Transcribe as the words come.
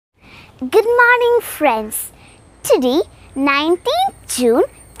Good morning, friends. Today, 19th June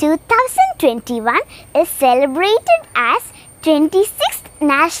 2021 is celebrated as 26th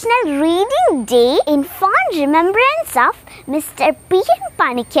National Reading Day in fond remembrance of Mr. P.N.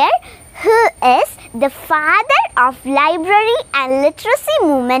 Panikkar, who is the father of library and literacy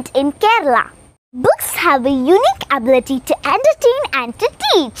movement in Kerala. Books have a unique ability to entertain and to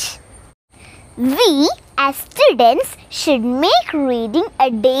teach. We as students should make reading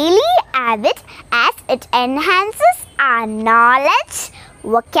a daily habit as it enhances our knowledge,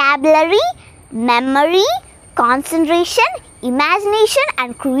 vocabulary, memory, concentration, imagination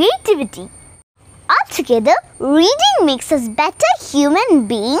and creativity. Altogether, reading makes us better human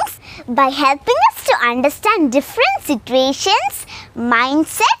beings by helping us to understand different situations,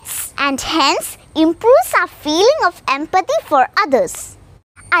 mindsets and hence improves our feeling of empathy for others.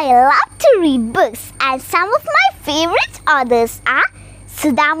 I love to read books and some of my favorite authors are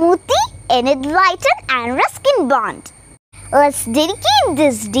Sudha Murthy, Enid Blyton and Ruskin Bond. Let's dedicate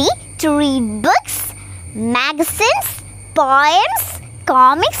this day to read books, magazines, poems,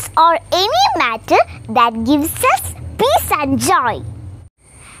 comics or any matter that gives us peace and joy.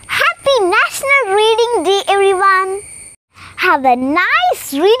 Happy National Reading Day, everyone! Have a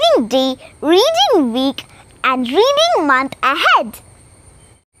nice reading day, reading week and reading month ahead.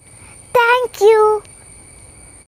 Thank you.